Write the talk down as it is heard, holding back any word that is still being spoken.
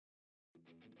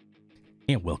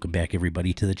And welcome back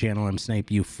everybody to the channel. I'm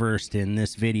Snipe You First. In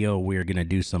this video we're going to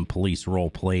do some police role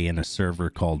play in a server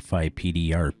called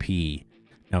FIVEPDRP.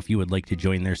 Now if you would like to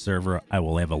join their server, I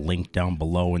will have a link down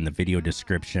below in the video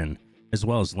description, as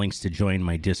well as links to join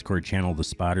my Discord channel, The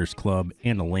Spotters Club,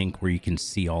 and a link where you can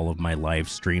see all of my live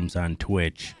streams on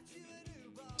Twitch.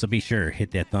 So be sure,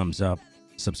 hit that thumbs up,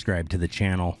 subscribe to the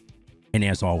channel, and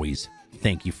as always,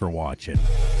 thank you for watching.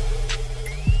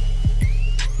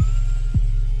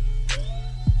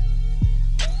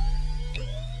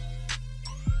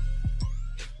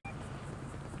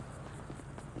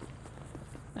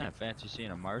 Fancy seeing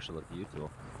a marshal at the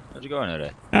U-Tool. How's it going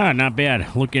today? Not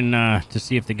bad. Looking to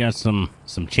see if they got some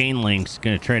chain links.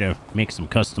 Gonna try to make some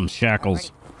custom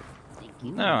shackles.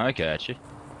 No, I got you.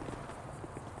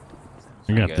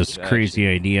 I got this crazy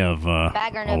idea of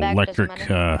electric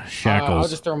shackles. I'll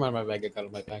just throw them in my bag. I got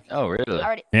in my pack. Oh,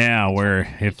 really? Yeah,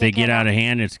 where if they get out of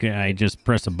hand, it's gonna, I just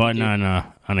press a button on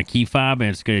a key fob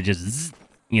and it's gonna just zzz,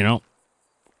 you know.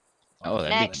 Oh,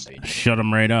 that'd be convenient. Shut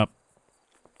them right up.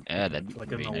 Yeah, that'd be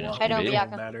convenient.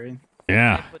 battery.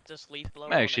 Yeah.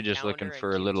 I'm actually just looking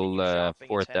for a little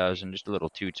 4,000, just a little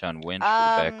 2-ton winch for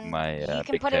the back of my you can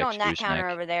big put it on that gooseneck. counter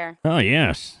over there. Oh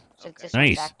yes. It's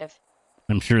Nice. active.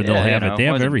 I'm sure they'll have it. They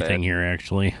have wasn't everything bad. here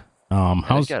actually. Yeah,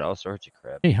 How's got all sorts of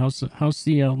crap. hey how's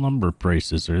the lumber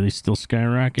prices? Are they still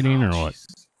skyrocketing or what?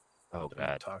 Oh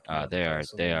god,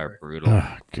 they are brutal.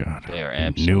 Oh god. They are I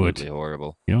knew absolutely it.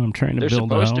 horrible. You know, I'm trying to They're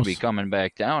build a supposed house. to be coming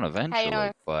back down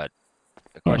eventually, but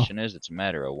the question is, it's a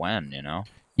matter of when, you know?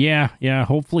 Yeah,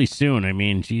 hopefully soon. I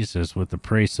mean, Jesus, with the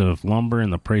price of lumber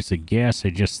and the price of gas, I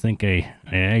just think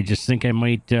I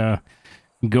might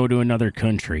go to another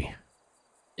country.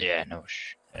 Yeah, no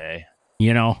hey.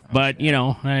 You know, but you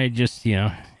know, I just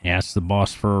ask the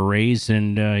boss for a raise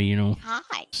and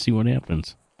Hi. see what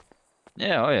happens.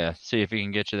 Yeah, oh yeah. See if he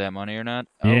can get you that money or not.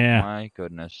 Oh Yeah. my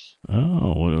goodness.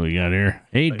 Oh, what do we got here?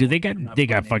 Hey, do they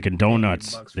got fucking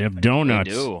donuts? They have donuts.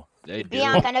 They do. They do.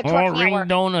 Bianca, no truck ring network.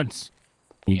 donuts.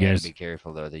 You Yeah, guys. be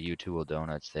careful though. The U-Tool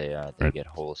donuts, they Right. get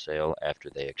wholesale after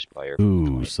they expire.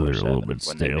 Ooh, so they're a little bit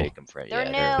when they stale. make them for, They're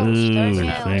yeah, new. Ooh, They're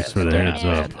new. thanks for the They're heads new.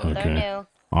 up. They're Okay. new.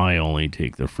 I only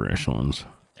take the fresh ones.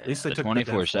 At least they the took the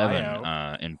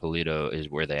 24/7 in Polito is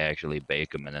where they actually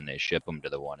bake them and then they ship them to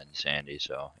the one in Sandy.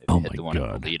 So if Oh you hit my the one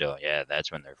God. in Polito, yeah,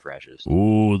 that's when they're freshest.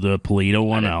 Ooh, the Polito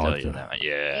one. I didn't I'll tell have you to- that.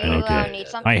 Yeah. You Okay. need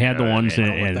something? I had the Alright, ones man,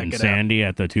 in, I'll let that in get Sandy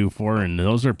at the 2-4, and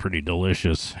those are pretty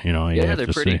delicious. You know, I Yeah, have they're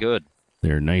to pretty say. good.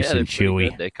 They're nice Yeah, they're and pretty chewy.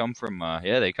 good. They come from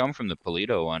they come from the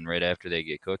Polito one right after they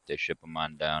get cooked. They ship them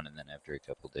on down, and then after a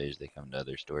couple days, they come to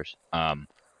other stores.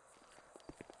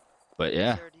 But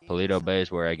yeah, Polito Bay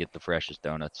is where I get the freshest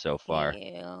donuts so far.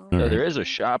 Yeah. All So right. there is a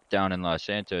shop down in Los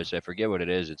Santos. I forget what it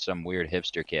is. It's some weird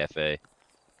hipster cafe.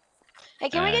 Hey,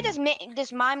 can we get And-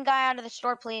 this mime guy out of the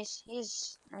store, please?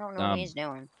 I don't know what Um, he's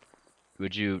doing.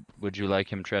 Would you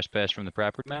like him trespass from the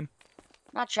property, ma'am?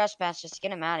 Not trespass, just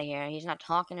get him out of here. He's not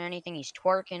talking or anything. He's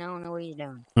twerking. I don't know what he's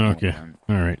doing. Okay. Um,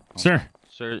 All right. Sir,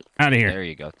 Sir, out of here. there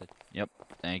you go. Yep.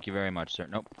 Thank you very much, sir.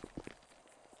 Nope.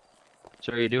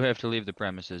 Sir, you do have to leave the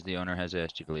premises. The owner has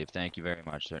asked you to leave. Thank you very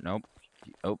much, sir. Nope.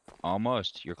 Oh,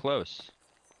 almost. You're close.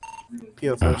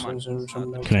 Can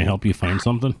I help you find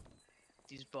something?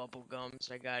 These bubble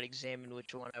gums, I gotta examine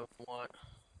which one I want.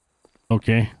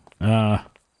 Okay.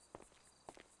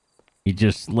 You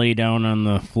just lay down on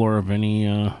the floor of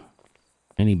any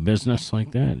business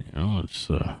like that. You know, it's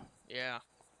Yeah,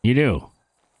 you do.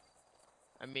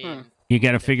 I mean, You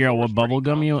got to figure out the what floor's bubble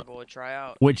pretty gum you. comfortable to try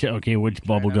out. Which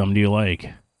bubble gum do you like?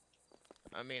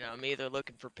 I mean, I'm either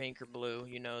looking for pink or blue.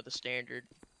 You know, the standard.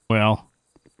 Well,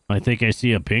 I think I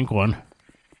see a pink one.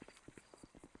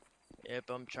 Yep,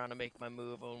 I'm trying to make my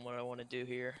move on what I want to do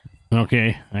here.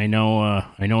 Okay, I know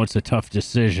it's a tough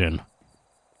decision,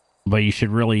 but you should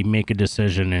really make a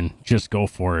decision and just go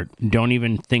for it. Don't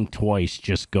even think twice,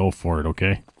 just go for it,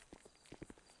 okay?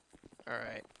 All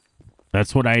right.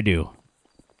 That's what I do.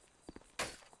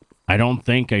 I don't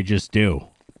think, I just do.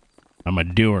 I'm a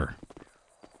doer.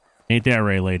 Ain't that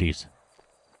right, ladies?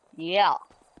 Yeah.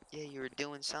 Yeah, you were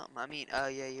doing something. I mean, yeah,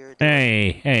 you were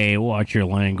doing... Hey, watch your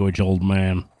language, old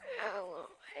man.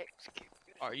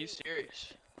 Are you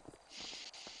serious?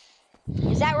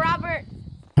 Is that Robert?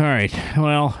 All right,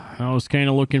 well, I was kind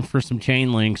of looking for some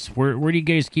chain links. Where do you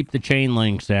guys keep the chain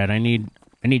links at? I need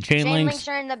chain Chain links. links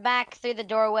are in the back through the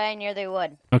doorway near the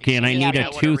wood. Okay, and I Yeah, need a I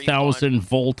wanna refund. 2,000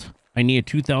 volt. I need a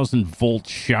 2,000 volt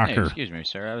Hey, shocker. excuse me,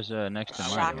 sir. I was next to I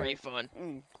mine. want a Shocker. refund.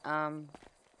 1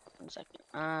 second.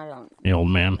 I don't. Hey, old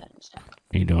man. That in stock.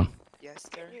 How you doing? Yes,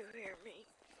 sir.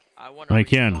 I want a I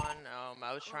can. refund.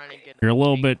 I was trying to get. You're a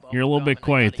little pink bit- bubble you're a little gum bit and I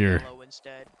quiet got a there. yellow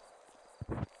instead.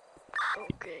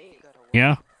 Okay.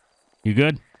 Yeah? You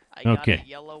good? I got Okay. a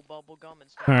yellow bubble gum and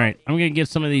stuff. All right. I'm going to get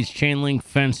some of these chain link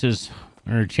fences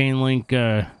or chain link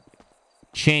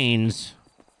chains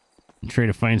and try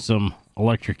to find some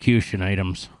electrocution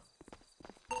items.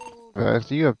 Do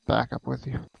you have backup with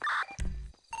you?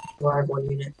 Well, I have 1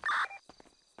 unit.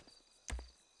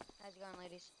 How's it going,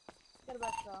 ladies? Good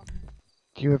about yourself.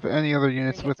 Do you have any other Pretty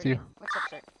units good, with pretty you? good. What's up,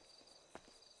 sir?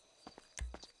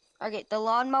 Okay, the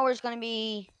lawnmower is going to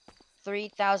be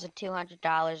 $3,200.99,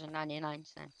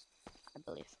 I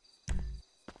believe.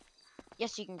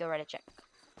 Yes, you can go write a check.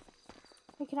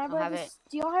 Hey, can I I'll buy have this?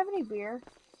 Do y'all have any beer?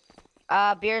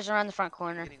 Beers are on the front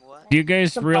corner. Getting what? Do you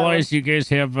guys Some realize you guys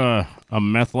have a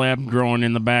meth lab growing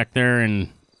in the back there and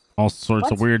all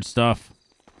sorts of What? weird stuff?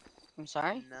 I'm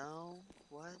sorry? No.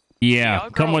 What? Yeah, y'all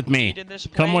come grow with me. weed in this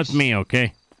Come with place? me,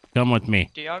 okay? Come with me.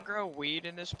 Do y'all grow weed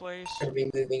in this place? Gonna be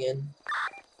moving in.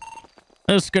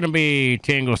 This is going to be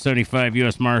Tango 75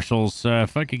 U.S. Marshals.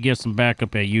 If I could get some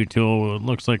backup at U2, it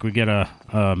looks like we got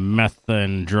a meth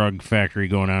and drug factory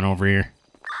going on over here.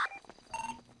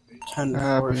 10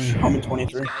 hours, I'm in These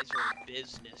 23. guys are in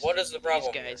business. What is the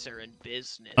problem These here? guys are in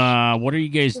business. What are you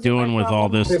guys Is it doing my with all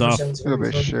problem? this stuff? There'll be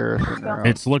a sheriff in there.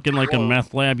 It's looking like a Whoa.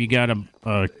 meth lab. You got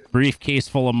a briefcase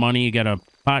full of money. You got a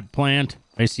pot plant.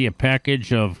 I see a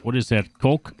package of, what is that,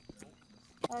 Coke?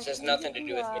 This has can you nothing to give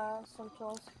do me, with me. Some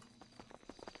tools?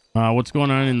 What's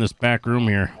going on in this back room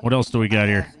here? What else do we got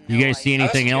here? You guys see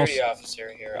anything else?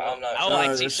 Officer here. I'm not. I would like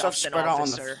to see there's stuff something, spread out on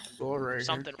officer. the floor right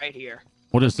Something right here.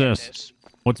 What is Look at this?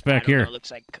 What's back I don't know, here? it looks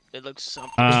like it looks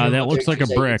something. That looks like a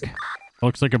brick.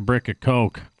 Looks like a brick of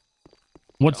Coke.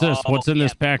 What's this? What's in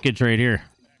this package right here?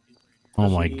 Oh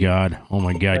my god. Oh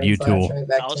my god, you tool.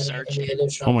 I'll search.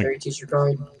 Oh my- Teacher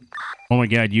card. Oh my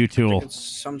god, you tool. It's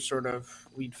some sort of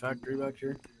weed factory back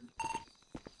here.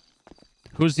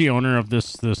 Who's the owner of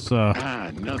this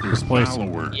Another this place?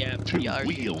 follower. Yeah, Two we are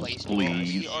wheels, replaced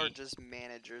please. We are just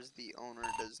managers. The owner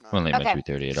does not. One limit Okay,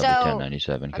 338, so- I'll be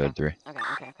 1097, code 3.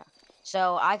 Okay.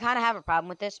 So I kind of have a problem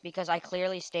with this because I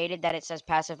clearly stated that it says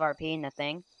passive RP in the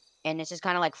thing. And this is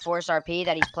kind of like force RP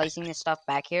that he's placing this stuff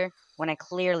back here when I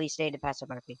clearly stated passive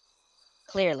RP.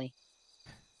 Clearly.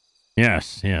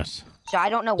 Yes. So I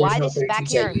don't know There's why no this is back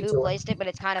 32 here or you who told. placed it, but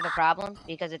it's kind of a problem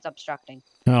because it's obstructing.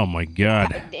 Oh my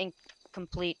god.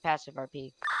 Complete passive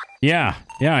RP. Yeah,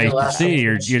 I The can last see time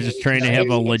you're we just trying to It's have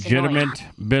a annoying. legitimate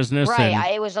business Right,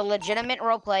 and it was a legitimate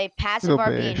roleplay, passive It'll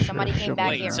RP, be and somebody sure, came back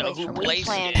wait, here and so placed who some placed weed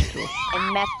plants it?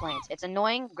 and meth plants. It's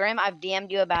annoying. Grim, I've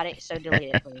DM'd you about it, so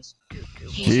delete it, please.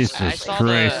 Jesus I saw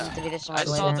Christ. Delete it so I much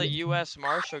saw later. the U.S.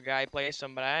 Marshal guy place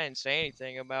them, but I didn't say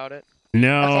anything about it.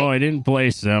 No, Okay. I didn't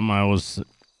place them. I was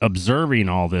observing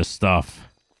all this stuff.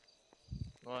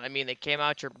 Well, I mean, they came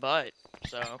out your butt,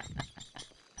 so.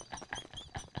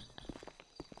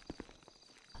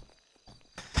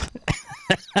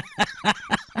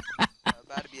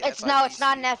 About to be It's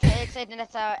not an FIVC.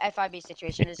 it's a FIB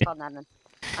situation. It's called nothing.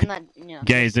 I'm not,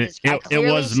 Guys, this- it I it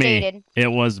clearly was me. stated-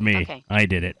 It was me. Okay. I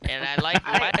did it. And I like,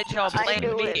 why did y'all I blame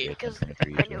knew it me? because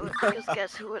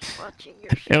guess who was watching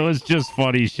your It stream? was just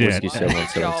funny shit. Why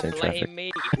did y'all blame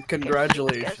me?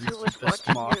 Congratulations. Guess who was Pissed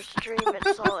him watching off. your stream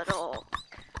and saw it all?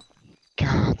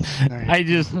 God, I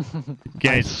just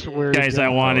guys, swear to I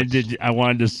God,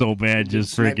 wanted to so bad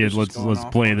just Snipers freaking was going let's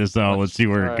off play on this out. Let's see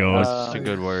where it goes. It's a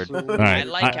good word. All I right.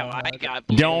 like how I got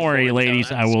blamed Don't worry, for it, though.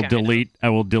 ladies. I That's will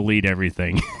kinda- delete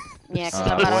everything. Yeah, because Uh, I'm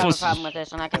not having a what's- problem with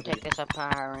this, and I can take this up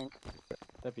higher rank.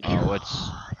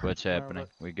 What's happening?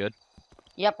 We good?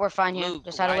 Yep, we're fine here. Luke,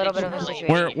 Just had a why little did bit of you a blame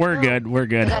situation. We're good. We're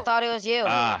good. 'Cause I thought it was you.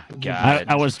 Ah, I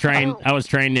God. was trying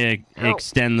to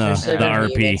extend the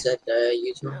RP.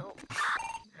 No.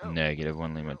 Negative,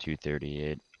 1 Lima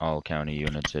 238. All county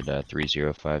units at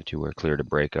 3052 are clear to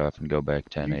break off and go back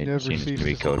 10-8. never Seems to cease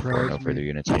be to code 4. No surprise further me.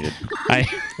 units needed. I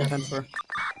 10-4.